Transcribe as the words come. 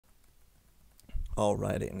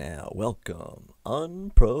Alrighty now, welcome,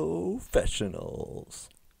 Unprofessionals.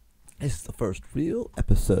 This is the first real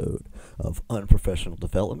episode of Unprofessional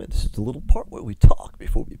Development. This is the little part where we talk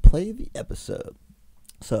before we play the episode.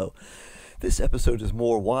 So, this episode is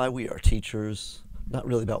more why we are teachers, not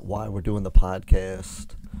really about why we're doing the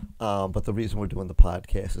podcast, but the reason we're doing the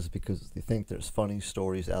podcast is because we think there's funny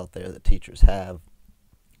stories out there that teachers have,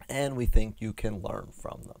 and we think you can learn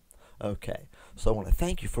from them. Okay, so I want to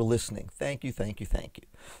thank you for listening. Thank you. Thank you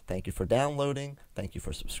for downloading. Thank you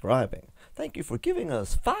for subscribing. Thank you for giving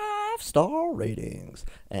us 5-star ratings.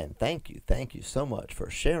 And thank you so much for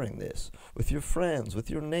sharing this with your friends, with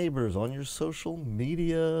your neighbors, on your social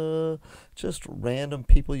media. Just random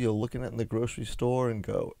people you're looking at in the grocery store and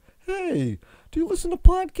go, hey, do you listen to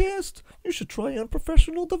podcasts? You should try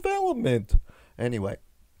Unprofessional Development. Anyway.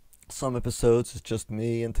 Some episodes is just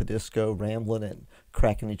me and Tedisco rambling and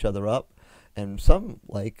cracking each other up. And some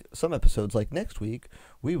episodes, like next week,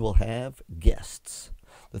 we will have guests.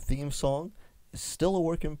 The theme song is still a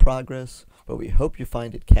work in progress, but we hope you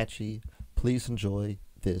find it catchy. Please enjoy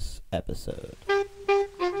this episode.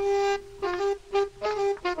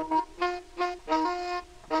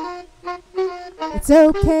 It's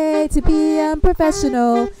okay to be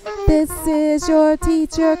unprofessional. This is your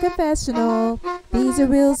teacher confessional. These are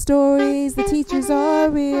real stories, the teachers are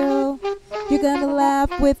real. You're gonna laugh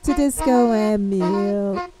with Tedisco and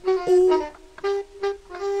Meal.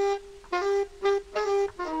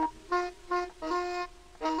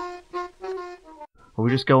 Are we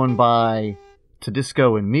just going by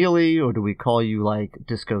Tedisco and Mealy, or do we call you like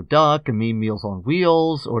Disco Duck and me Meals on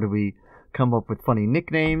Wheels, or do we come up with funny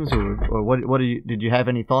nicknames, or what do you, did you have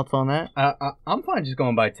any thoughts on that? I'm fine just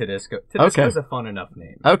going by Tedisco. Tedisco's a fun enough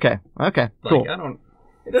name. Okay, cool.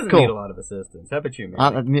 It doesn't need a lot of assistance. How about you,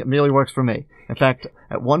 Mealy? Mealy works for me. In fact,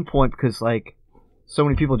 at one point, because so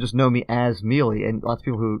many people just know me as Mealy, and lots of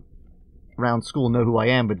people who around school know who I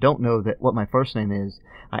am, but don't know that what my first name is,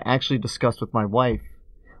 I actually discussed with my wife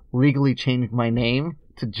legally changing my name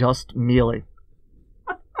to just Mealy.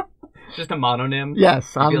 Just a mononym?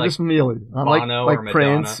 Yes, I'm just Mealy. I'm Bono like or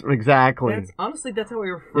Prince, exactly. Honestly, that's how we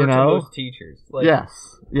refer to most teachers.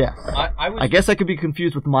 Yes. I guess I could be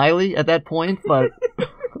confused with Miley at that point, but...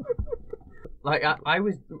 I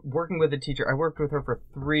was working with a teacher. I worked with her for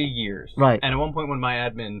 3 years. Right. And at one point when my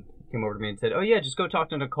admin came over to me and said, oh yeah, just go talk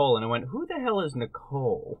to Nicole. And I went, who the hell is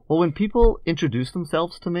Nicole? Well, when people introduce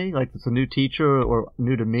themselves to me, like it's a new teacher or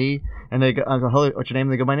new to me, and they go, I go, hello, what's your name?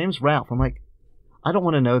 And they go, my name's Ralph. I'm like, I don't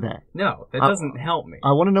want to know that. No, that doesn't help me.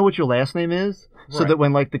 I want to know what your last name is, so that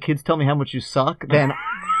when the kids tell me how much you suck, then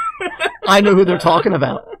I know who they're talking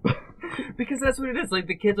about. Because that's what it is. Like,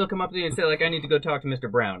 the kids will come up to me and say, I need to go talk to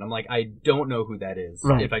Mr. Brown. I'm like, I don't know who that is.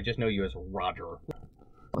 Right. If I just know you as Roger.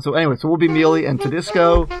 So anyway, we'll be Mealy and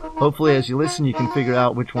Tedisco. Hopefully, as you listen, you can figure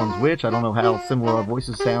out which one's which. I don't know how similar our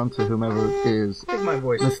voices sound to whomever is I think my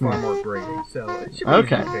voice listening. is far more grating, so it should be easy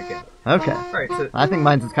to pick out. Okay. All right, so I think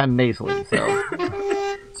mine's is kind of nasally, so...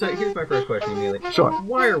 So here's my first question, Mealy. Sure.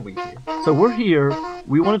 Why are we here? So we're here.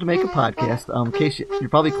 We wanted to make a podcast. In case you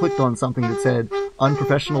probably clicked on something that said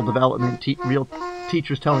Unprofessional Development, real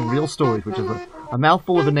teachers telling real stories, which is a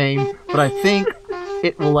mouthful of a name, but I think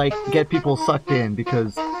it will get people sucked in,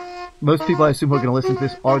 because most people I assume who are going to listen to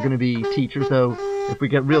this are going to be teachers. Though if we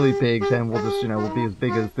get really big, then we'll just we'll be as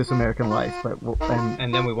big as This American Life, but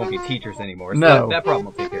and then we won't be teachers anymore. So no, that problem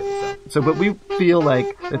will take care of itself. So, but we feel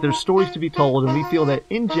that there's stories to be told, and we feel that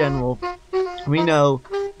in general, we know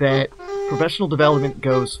that professional development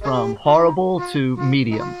goes from horrible to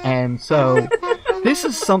medium, and so this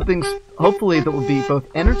is something hopefully that will be both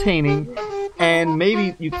entertaining, and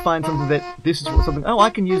maybe you can find something that this is something, I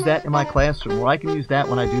can use that in my classroom, or I can use that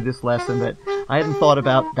when I do this lesson, that I hadn't thought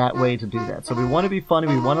about that way to do that. So we want to be funny,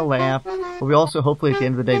 we want to laugh, but we also hopefully at the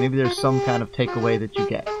end of the day, maybe there's some kind of takeaway that you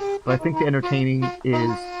get. But I think the entertaining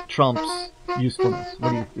is trumps usefulness.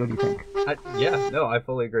 What do you think? I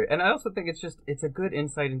fully agree. And I also think it's a good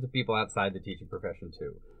insight into people outside the teaching profession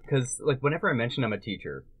too. Because whenever I mention I'm a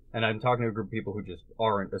teacher, and I'm talking to a group of people who just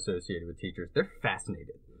aren't associated with teachers, they're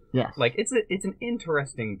fascinated. Yes. It's an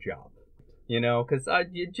interesting job, because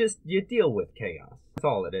you deal with chaos. That's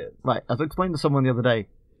all it is. Right. As I explained to someone the other day,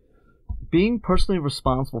 being personally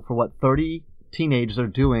responsible for what 30 teenagers are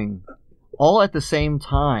doing all at the same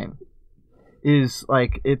time is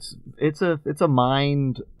it's a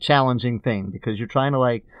mind challenging thing, because you're trying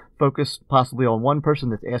to focus possibly on one person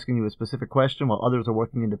that's asking you a specific question while others are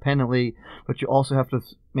working independently, but you also have to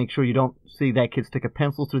make sure you don't see that kid stick a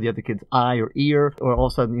pencil through the other kid's eye or ear, or all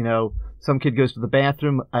of a sudden, some kid goes to the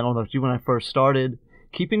bathroom. I don't know if you, when I first started,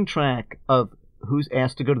 keeping track of who's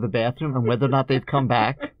asked to go to the bathroom and whether or not they've come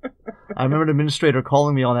back. I remember an administrator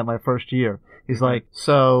calling me on that my first year. He's like,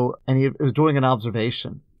 and he was doing an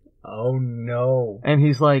observation. Oh, no. And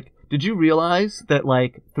he's like, did you realize that,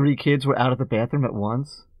 like, 3 kids were out of the bathroom at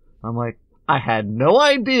once? I'm like, I had no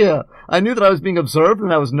idea. I knew that I was being observed,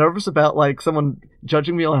 and I was nervous about, like, someone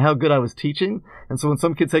judging me on how good I was teaching. And so when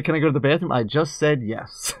some kids say, can I go to the bathroom? I just said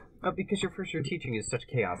yes. Because your first year teaching is such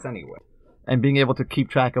chaos anyway. And being able to keep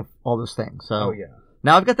track of all those things. So Oh, yeah.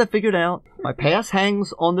 now I've got that figured out. My pass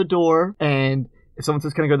hangs on the door, and if someone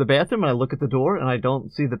says, can I go to the bathroom? And I look at the door, and I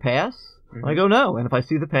don't see the pass, I go, no. And if I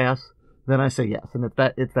see the pass, then I say yes. And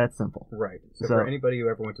it's that simple. Right. So for anybody who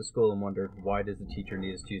ever went to school and wondered, why does the teacher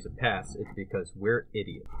need us to use a pass? It's because we're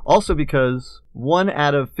idiots. Also because 1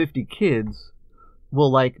 out of 50 kids will,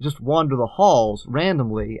 like, just wander the halls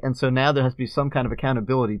randomly. And so now there has to be some kind of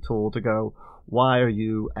accountability tool to go, why are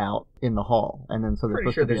you out in the hall? And then so there's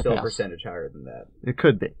Pretty sure there's still a pass. percentage higher than that. It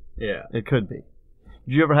could be. Yeah. It could be.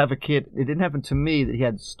 Did you ever have a kid? It didn't happen to me that he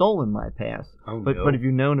had stolen my pass. Oh, but no. But have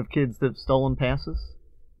you known of kids that have stolen passes?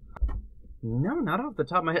 No, not off the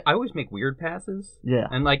top of my head. I always make weird passes. Yeah.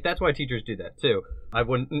 And, like, that's why teachers do that, too. I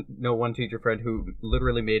know one teacher friend who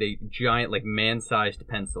literally made a giant, like, man-sized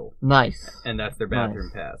pencil. Nice. And that's their bathroom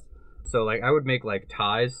pass. So, like, I would make, like,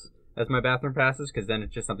 ties as my bathroom passes, because then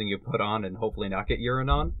it's just something you put on and hopefully not get urine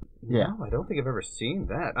on. Yeah. No, I don't think I've ever seen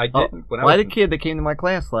that. I didn't. I had a kid that came to my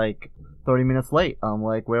class, like, 30 minutes late. I'm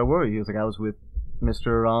like, where were you? He was like, I was with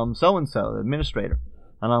Mr. So-and-so, the administrator.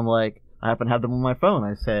 And I'm like, I happen to have them on my phone.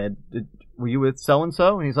 I said, were you with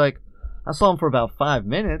so-and-so? And he's like, I saw him for about 5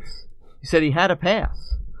 minutes. He said he had a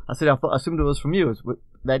pass. I said, I assumed it was from you.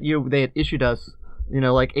 That year they had issued us,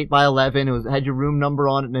 like 8 by 11. It had your room number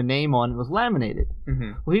on it and a name on it. It was laminated.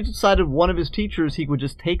 Mm-hmm. Well, he decided one of his teachers, he would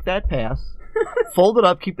just take that pass, fold it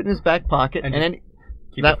up, keep it in his back pocket, and then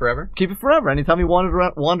keep it forever? Keep it forever. Anytime he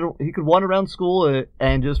he could wander around school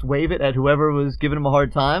and just wave it at whoever was giving him a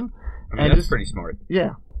hard time. I mean, that's pretty smart.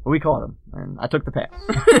 Yeah. We caught him, and I took the pass.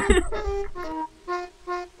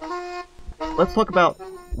 Let's talk about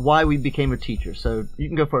why we became a teacher. So you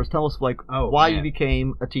can go first. Tell us, why you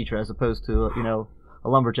became a teacher as opposed to, a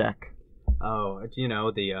lumberjack. Oh,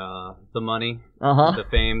 the money, uh-huh. the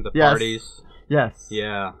fame, the parties. Yes.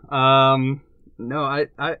 Yeah. No,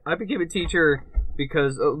 I became a teacher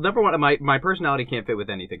because number one, my personality can't fit with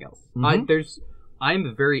anything else. Mm-hmm. I'm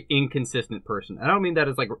a very inconsistent person. I don't mean that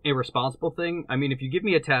as like an irresponsible thing. I mean, if you give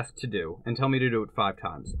me a task to do and tell me to do it 5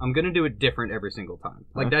 times, I'm going to do it different every single time.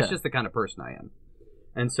 Like, that's just the kind of person I am.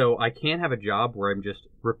 And so I can't have a job where I'm just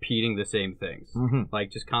repeating the same things. Mm-hmm.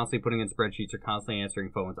 Like, just constantly putting in spreadsheets or constantly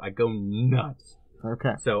answering phones. I go nuts.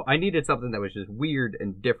 Okay. So I needed something that was just weird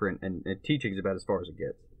and different, and teaching is about as far as it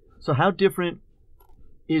gets. So how different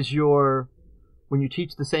is when you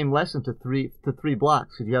teach the same lesson to three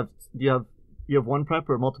blocks? Do you have one prep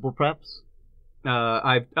or multiple preps?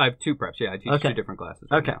 I have 2 preps. Yeah, I teach 2 different classes.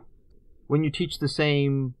 Right now. When you teach the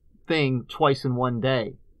same thing twice in one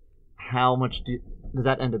day, how much does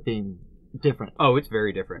that end up being different? Oh, it's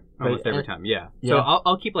very different almost every time. Yeah. So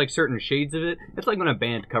I'll keep like certain shades of it. It's like when a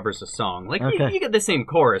band covers a song. Like you get the same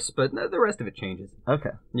chorus, but the rest of it changes.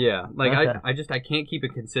 Okay. Yeah. Like I can't keep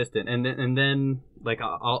it consistent, and then like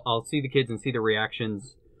I'll see the kids and see the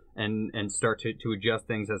reactions. And start to adjust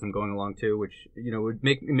things as I'm going along too, which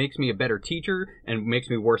makes me a better teacher and makes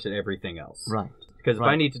me worse at everything else. Right. Because if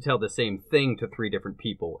I need to tell the same thing to 3 different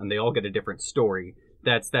people and they all get a different story,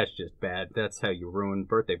 that's just bad. That's how you ruin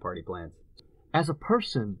birthday party plans. As a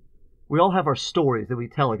person, we all have our stories that we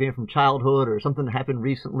tell, like maybe from childhood or something that happened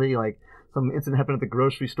recently, like some incident happened at the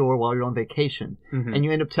grocery store while you're on vacation, and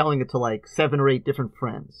you end up telling it to like 7 or 8 different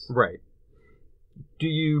friends. Right. Do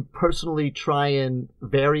you personally try and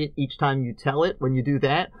vary it each time you tell it when you do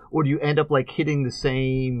that? Or do you end up like hitting the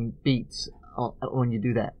same beats when you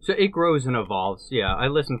do that? So it grows and evolves. Yeah, I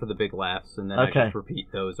listen for the big laughs and then I just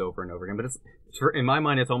repeat those over and over again. But it's in my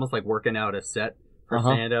mind, it's almost like working out a set for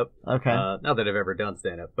stand-up. Okay. Not that I've ever done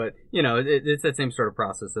stand-up, but, it's that same sort of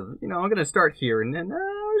process of, I'm going to start here and then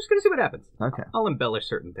we're just going to see what happens. Okay. I'll embellish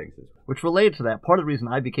certain things. Which related to that, part of the reason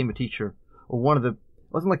I became a teacher, or it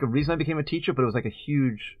wasn't like a reason I became a teacher, but it was like a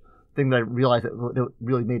huge thing that I realized that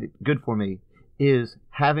really made it good for me, is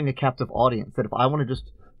having a captive audience. That if I want to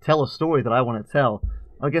just tell a story that I want to tell,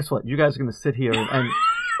 well, guess what? You guys are going to sit here and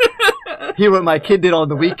hear what my kid did on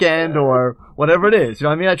the weekend or whatever it is. You know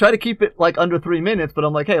what I mean? I try to keep it like under 3 minutes, but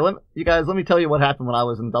I'm like, hey, let me tell you what happened when I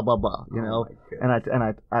was in blah, blah, blah,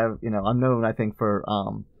 and I'm known, I think, for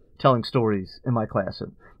telling stories in my class.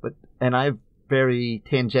 And I'm very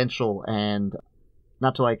tangential and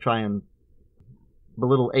not to like try and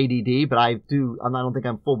belittle ADD, but I don't think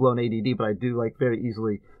I'm full blown ADD, but I do like very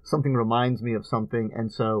easily something reminds me of something,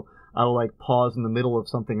 and so I will like pause in the middle of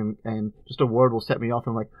something and just a word will set me off,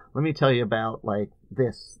 and I'm like, let me tell you about like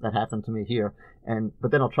this that happened to me here,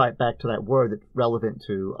 but then I'll try it back to that word that's relevant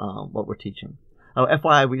to what we're teaching. Oh,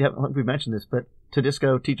 FYI, we mentioned this, but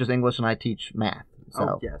Tedisco teaches English and I teach math. So.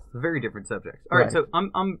 Oh yes, very different subjects. All right, so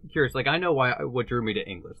I'm curious. Like I know what drew me to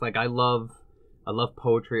English. Like I love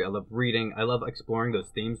poetry. I love reading. I love exploring those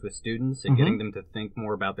themes with students and getting them to think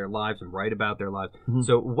more about their lives and write about their lives.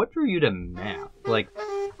 So what drew you to math? Like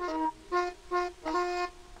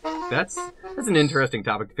that's an interesting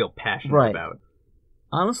topic to feel passionate about.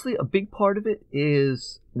 Honestly, a big part of it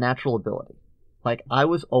is natural ability. Like I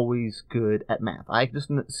was always good at math. I just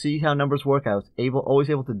see how numbers work. I was always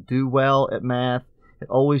able to do well at math. It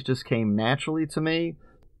always just came naturally to me,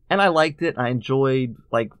 and I liked it. I enjoyed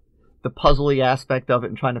like the puzzly aspect of it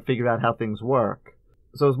and trying to figure out how things work.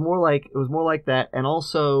 So it was more like that, and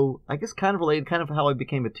also I guess kind of related, kind of how I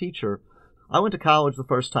became a teacher. I went to college the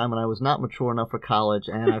first time, and I was not mature enough for college,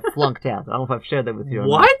 and I flunked out. I don't know if I've shared that with you. Or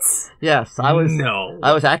what? Not. Yes, I was. No.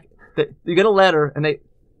 I was. You get a letter, and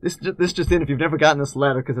this just in. If you've never gotten this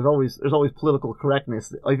letter, because there's always political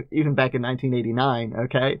correctness, even back in 1989.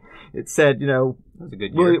 Okay, it said, that's a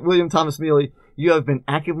good year. William Thomas Mealy, you have been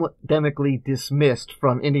academically dismissed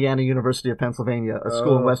from Indiana University of Pennsylvania, a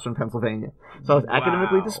school in Western Pennsylvania. So I was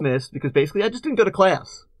academically dismissed because basically I just didn't go to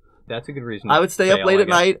class. That's a good reason. I would stay up late at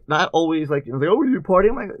night, not always like, oh, were you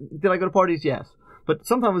partying? I'm like, did I go to parties? Yes. But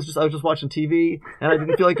sometimes I was just watching TV and I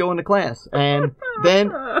didn't feel like going to class. And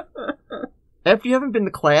then after you haven't been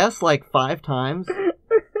to class like 5 times,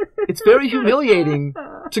 it's very humiliating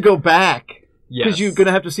to go back. Because you're going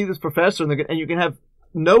to have to see this professor and you can have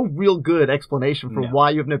no real good explanation for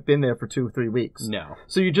why you've not been there for 2 or 3 weeks. No.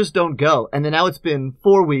 So you just don't go. And then now it's been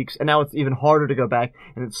 4 weeks and now it's even harder to go back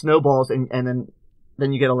and it snowballs and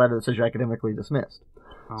then you get a letter that says you're academically dismissed.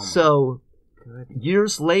 Oh so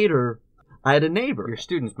years later, I had a neighbor. Your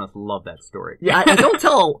students must love that story. Yeah, I don't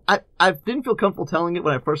tell. I didn't feel comfortable telling it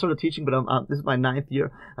when I first started teaching, but this is my 9th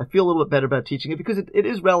year. I feel a little bit better about teaching it because it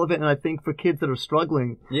is relevant, and I think for kids that are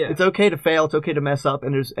struggling, it's okay to fail, it's okay to mess up,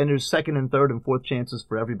 and there's second and third and fourth chances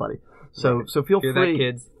for everybody. So feel free. That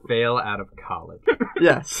kids fail out of college.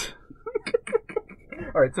 Yes.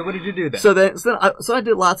 All right. So what did you do then? So I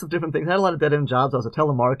did lots of different things. I had a lot of dead end jobs. I was a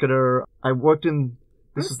telemarketer. I worked in.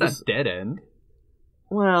 This dead end.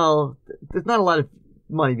 Well, there's not a lot of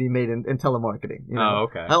money being made in telemarketing. Oh,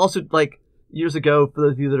 okay. I also, years ago, for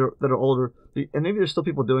those of you that are older, and maybe there's still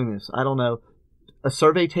people doing this, I don't know, a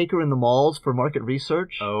survey taker in the malls for market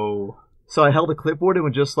research. Oh. So I held a clipboard and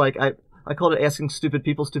would just, I called it asking stupid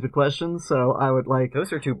people stupid questions, so I would,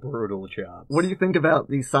 Those are 2 brutal jobs. What do you think about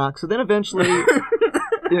these socks? So then eventually,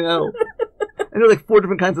 and there are 4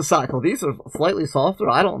 different kinds of socks. Well, these are slightly softer.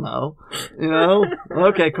 I don't know.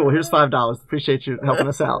 Okay, cool. Here's $5. Appreciate you helping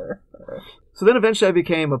us out. So then eventually I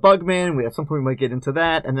became a bugman. At some point we might get into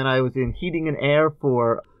that. And then I was in heating and air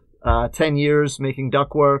for 10 years, making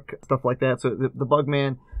ductwork, stuff like that. So the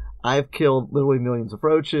bugman, I've killed literally millions of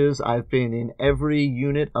roaches. I've been in every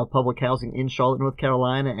unit of public housing in Charlotte, North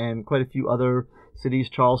Carolina, and quite a few other cities,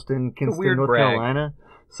 Charleston, Kinston, North Carolina.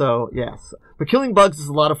 So, yes. But killing bugs is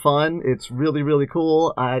a lot of fun. It's really, really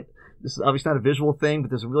cool. This is obviously not a visual thing, but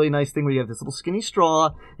there's a really nice thing where you have this little skinny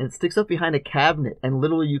straw, and it sticks up behind a cabinet, and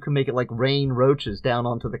literally you can make it rain roaches down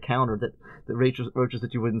onto the counter, the roaches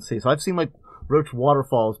that you wouldn't see. So I've seen, roach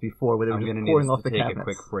waterfalls before where they were just pouring off the cabinets. I'm going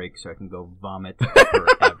to take a quick break so I can go vomit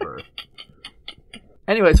forever.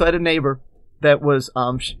 Anyway, so I had a neighbor that was,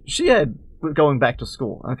 she had going back to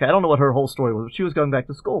school. Okay, I don't know what her whole story was, but she was going back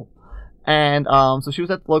to school. And so she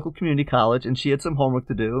was at the local community college, and she had some homework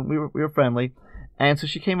to do, and we were friendly. And so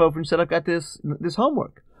she came over and said, I've got this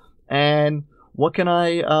homework, and what can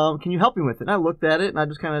you help me with it? And I looked at it, and I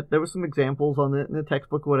just there were some examples in the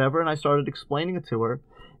textbook or whatever, and I started explaining it to her,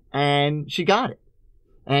 and she got it.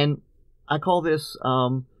 And I call this,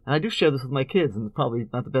 and I do share this with my kids, and it's probably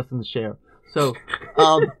not the best thing to share. So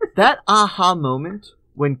that aha moment,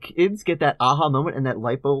 when kids get that aha moment and that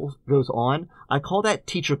light bulb goes on, I call that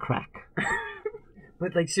teacher crack.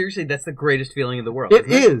 But seriously, that's the greatest feeling in the world. It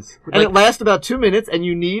is. And it lasts about 2 minutes and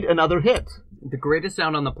you need another hit. The greatest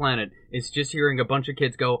sound on the planet is just hearing a bunch of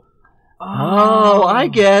kids go, oh, I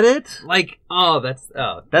get it.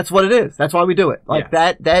 That's what it is. That's why we do it. But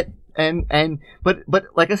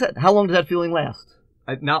like I said, how long does that feeling last?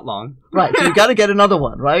 Not long. Right. So you got to get another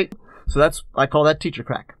one, right? So I call that teacher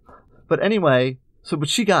crack. But anyway, but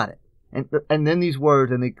she got it. And then these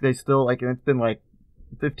words, and they still, and it's been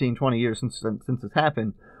 15, 20 years since it's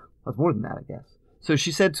happened. Well, more than that, I guess. So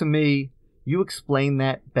she said to me, you explain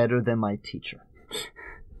that better than my teacher.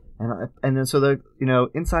 And then so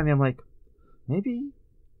inside me I'm like, maybe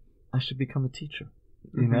I should become a teacher,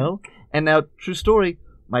 you know? And now, true story,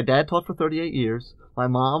 my dad taught for 38 years. My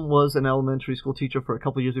mom was an elementary school teacher for a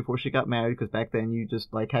couple of years before she got married, because back then you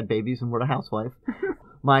just like had babies and were a housewife.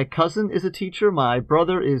 My cousin is a teacher. My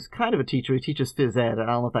brother is kind of a teacher. He teaches phys ed. I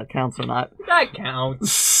don't know if that counts or not. That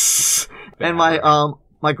counts. And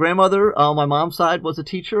my grandmother, on my mom's side, was a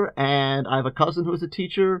teacher, and I have a cousin who is a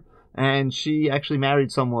teacher, and she actually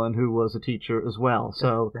married someone who was a teacher as well.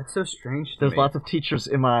 So that's so strange to there's me. lots of teachers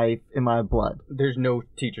in my blood. There's no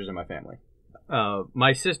teachers in my family.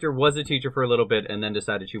 My sister was a teacher for a little bit, and then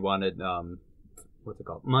decided she wanted what's it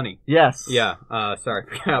called? Money. Yes. Yeah. Sorry,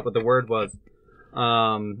 I forgot what the word was.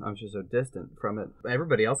 I'm just so distant from it.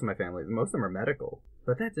 Everybody else in my family, most of them are medical,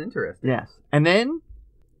 but that's interesting. Yes. And then,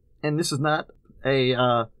 and this is not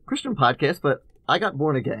a Christian podcast, but I got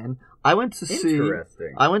born again. I went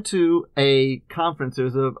to a conference. There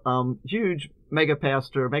was a huge mega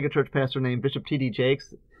church pastor named Bishop T.D.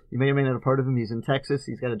 Jakes. You may or may not have heard of him. He's in Texas.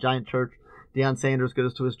 He's got a giant church. Deion Sanders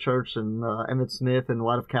goes to his church, and Emmett Smith, and a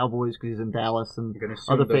lot of Cowboys because he's in Dallas, and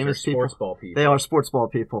other famous people. Sports ball people. They are sports ball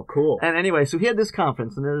people. Cool. And anyway, so he had this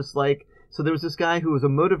conference, and there was this guy who was a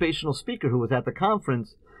motivational speaker who was at the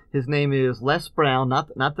conference. His name is Les Brown,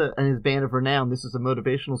 and his band of renown. This is a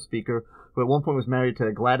motivational speaker who at one point was married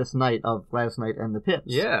to Gladys Knight of Gladys Knight and the Pips.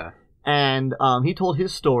 Yeah. And he told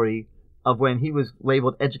his story of when he was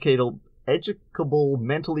labeled educable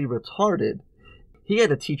mentally retarded. He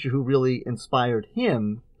had a teacher who really inspired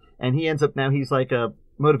him, and he ends up now he's like a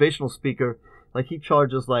motivational speaker. Like he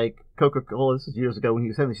charges like Coca-Cola. This is years ago when he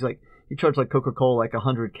was saying this. He's like he charged like Coca-Cola like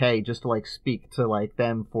 $100K just to like speak to like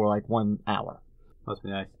them for like 1 hour. Must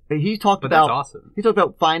be nice. He talked That's about awesome. He talked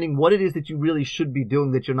about finding what it is that you really should be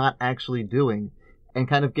doing that you're not actually doing, and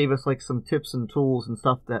kind of gave us like some tips and tools and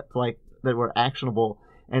stuff that were actionable.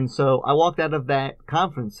 And so I walked out of that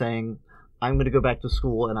conference saying, I'm going to go back to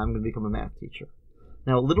school and I'm going to become a math teacher.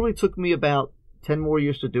 Now, it literally took me about 10 more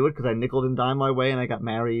years to do it because I nickel and dime my way, and I got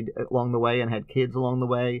married along the way and had kids along the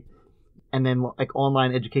way. And then like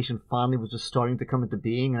online education finally was just starting to come into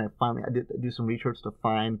being, and I did do some research to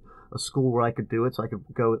find a school where I could do it, so I could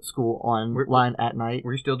go at school online at night.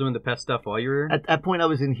 Were you still doing the pest stuff while you were? At that point, I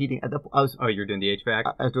was in heating. Oh, you were doing the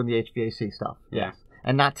HVAC? I was doing the HVAC stuff. Yeah. Yes.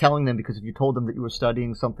 And not telling them, because if you told them that you were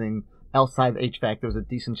studying something outside of HVAC, there was a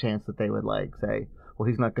decent chance that they would like say, well,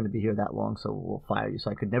 he's not going to be here that long, so we'll fire you. So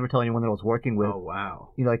I could never tell anyone that I was working with. Oh,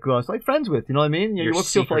 wow. You know, like who I was like friends with. You know what I mean? You Your work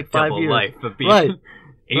still for like 5 years. Life of being Right.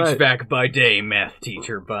 HVAC by day, math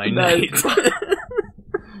teacher by night.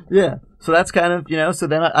 Yeah. So that's kind of, so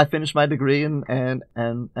then I finished my degree and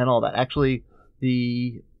all that. Actually,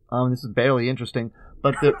 this is barely interesting,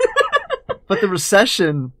 but the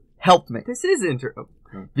recession helped me. This is interesting.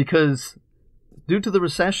 Because due to the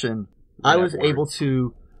recession, I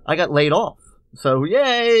got laid off. So,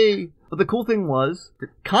 yay! But the cool thing was,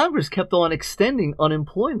 Congress kept on extending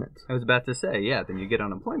unemployment. I was about to say, yeah, then you get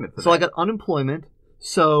unemployment for that. So I got unemployment.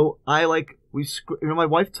 So my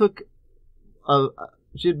wife took,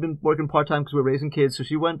 she had been working part-time because we were raising kids, so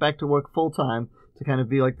she went back to work full-time to kind of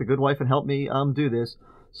be like the good wife and help me do this.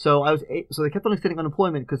 So so they kept on extending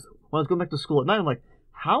unemployment, because when I was going back to school at night, I'm like,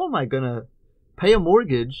 how am I going to pay a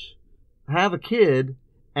mortgage, have a kid,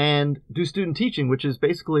 and do student teaching, which is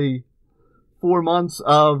basically 4 months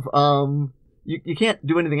of you can't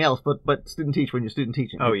do anything else but student teach when you're student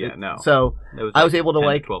teaching. Oh yeah, no. So I was able to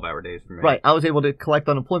 12-hour days for me. Right, I was able to collect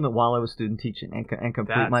unemployment while I was student teaching and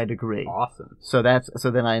complete my degree. Awesome. So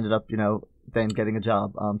then I ended up then getting a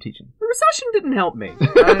job teaching. The recession didn't help me.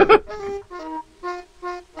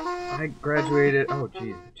 I graduated. Oh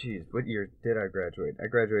geez, what year did I graduate? I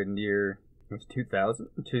graduated in the year, it was 2000,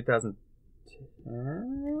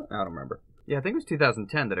 2010. I don't remember. Yeah, I think it was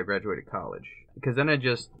 2010 that I graduated college, because then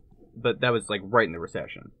but that was like right in the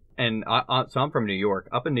recession. And so I'm from New York.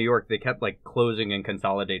 Up in New York, they kept like closing and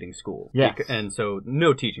consolidating schools. Yes. And so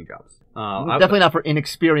no teaching jobs. Definitely not for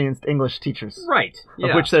inexperienced English teachers. Right.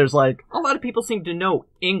 Yeah. Of which there's like a lot of people seem to know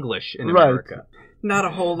English in Right. America. Not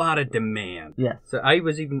a whole lot of demand. Yes. So I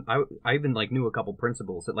even like knew a couple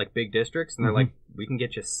principals at like big districts, and they're like, we can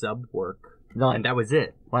get you sub work. Nice. And that was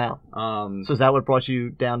it. Wow. So is that what brought you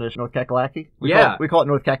down to North Kakalaki? We call it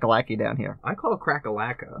North Kakalaki down here. I call it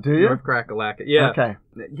Crackalacka. Do you? North Crackalacka. Yeah. Okay.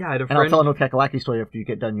 Yeah, I had a friend. And I'll tell a North Kakalaki story after you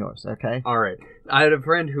get done yours, okay? All right. I had a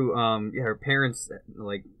friend who, her parents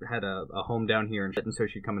like had a home down here, and so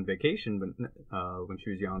she'd come on vacation when she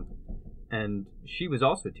was young, and she was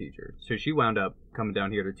also a teacher, so she wound up coming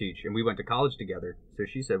down here to teach, and we went to college together. So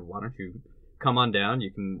she said, "Why don't you come on down?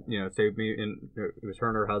 You can, save me." And it was her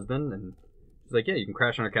and her husband, and She's like, yeah, you can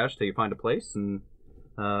crash on our couch till you find a place, and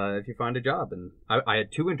if you find a job. And I had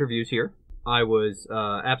 2 interviews here. I was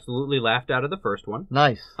absolutely laughed out of the first one.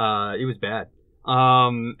 Nice. It was bad.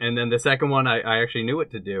 And then the second one, I actually knew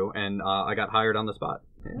what to do, and I got hired on the spot.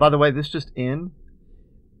 Yeah. By the way, this just in.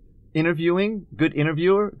 Interviewing, good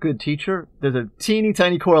interviewer, good teacher, there's a teeny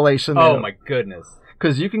tiny correlation there. Oh my goodness.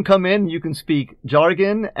 Because you can come in, you can speak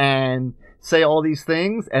jargon and say all these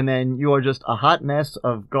things, and then you are just a hot mess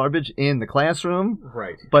of garbage in the classroom.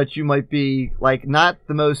 Right. But you might be, like, not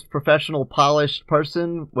the most professional, polished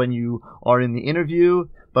person when you are in the interview,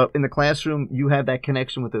 but in the classroom, you have that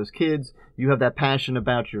connection with those kids, you have that passion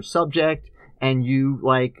about your subject, and you,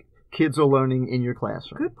 like, kids are learning in your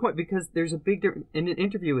classroom. Good point, because there's a big difference. In an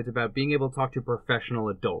interview, it's about being able to talk to professional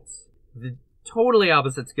adults. The totally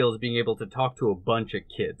opposite skill is being able to talk to a bunch of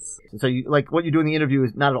kids. So, you, like, what you do in the interview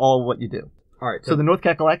is not at all what you do. All right. So the North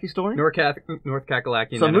Kakalaki story? North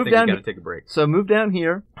Kakalaki, and so then I think we got to take a break. So moved down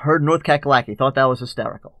here, heard North Kakalaki, thought that was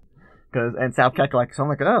hysterical. And South Kakalaki, so I'm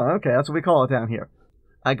like, oh, okay, that's what we call it down here.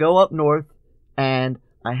 I go up north, and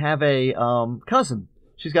I have a cousin.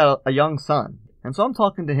 She's got a young son. And so I'm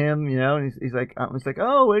talking to him, you know, and he's like,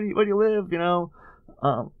 oh, where do you live, you know?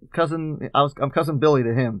 I'm cousin Billy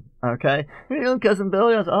to him, okay? Where do you live, cousin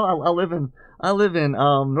Billy? I said, oh, I live in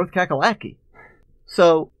North Kakalaki.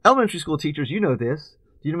 So elementary school teachers, you know this.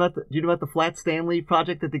 Do you know about the Flat Stanley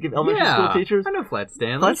project that they give elementary school teachers? I know Flat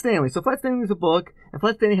Stanley. Flat Stanley. So Flat Stanley is a book, and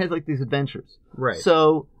Flat Stanley has like these adventures. Right.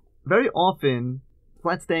 So very often,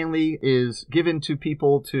 Flat Stanley is given to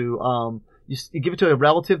people to you give it to a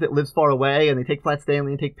relative that lives far away, and they take Flat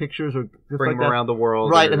Stanley and take pictures or bring them around the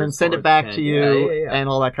world, right? And then send it back to you yeah. and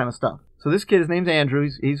all that kind of stuff. So this kid, his name's Andrew.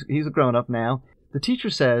 He's a grown up now. The teacher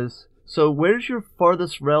says, "So where's your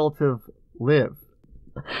farthest relative live?"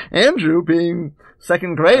 Andrew, being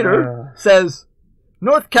second grader, says,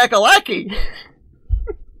 "North Kakalaki."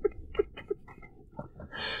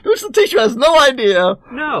 Which the teacher has no idea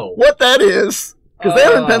what that is. Because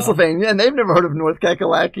they're in Pennsylvania, and they've never heard of North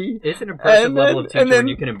Kakalaki. It's an impressive level of teacher when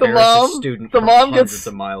you can embarrass a student from hundreds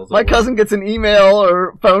of miles away. My cousin gets an email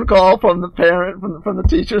or phone call from the parent, from the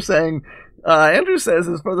teacher saying, Andrew says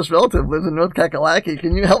his furthest relative lives in North Kakalaki.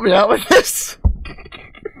 Can you help me out with this?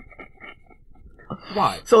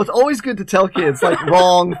 Why? So it's always good to tell kids, like,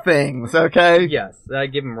 wrong things, okay? Yes, I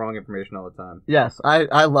give them wrong information all the time. Yes,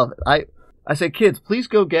 I love it. I say, kids, please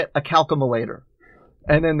go get a calculator.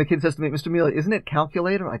 And then the kid says to me, Mr. Mealy, isn't it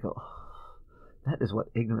calculator? I go, oh, that is what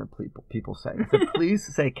ignorant people say. I said,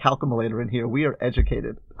 please say calculator in here. We are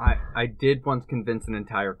educated. I did once convince an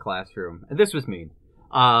entire classroom, and this was mean,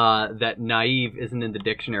 that naive isn't in the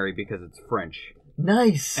dictionary because it's French.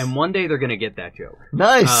 Nice. And one day they're going to get that joke.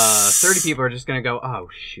 Nice. 30 people are just going to go, oh,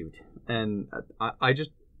 shoot. And I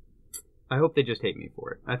hope they just hate me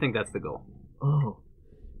for it. I think that's the goal. Oh.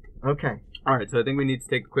 Okay. All right, so I think we need to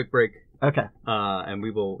take a quick break. Okay. And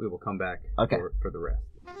we will come back for the rest.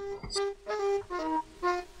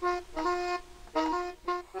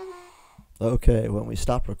 Okay, when we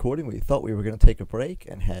stopped recording, we thought we were going to take a break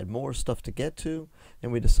and had more stuff to get to,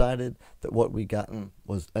 and we decided that what we gotten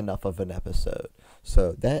was enough of an episode.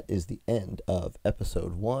 So that is the end of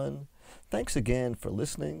episode 1. Thanks again for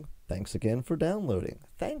listening. Thanks again for downloading.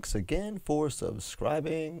 Thanks again for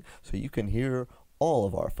subscribing so you can hear all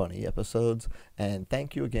of our funny episodes, and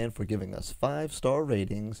thank you again for giving us 5-star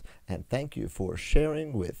ratings, and thank you for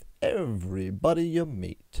sharing with everybody you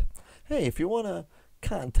meet. Hey, if you want to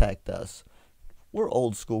contact us, we're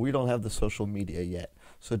old school. We don't have the social media yet,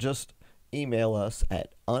 so just email us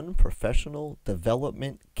at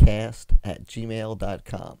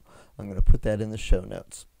unprofessionaldevelopmentcast@gmail.com. I'm going to put that in the show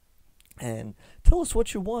notes. And tell us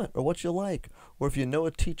what you want or what you like, or if you know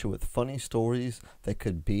a teacher with funny stories that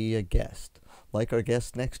could be a guest, like our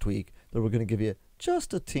guest next week that we're going to give you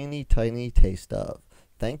just a teeny tiny taste of.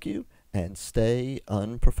 Thank you, and stay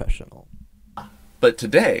unprofessional. But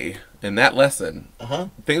today, in that lesson,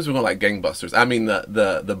 things were going like gangbusters. I mean,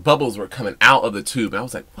 the bubbles were coming out of the tube, and I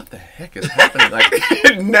was like, "What the heck is happening?" Like,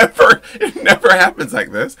 it never happens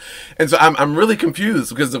like this. And so I'm really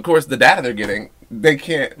confused because, of course, the data they're getting, they're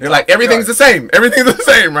like, everything's the same,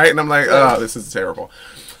 right? And I'm like, oh, this is terrible.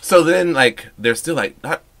 So then, like, they're still like,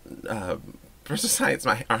 Professor Science,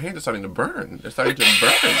 our hands are starting to burn. They're starting to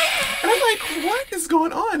burn, and I'm like, what is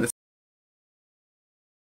going on?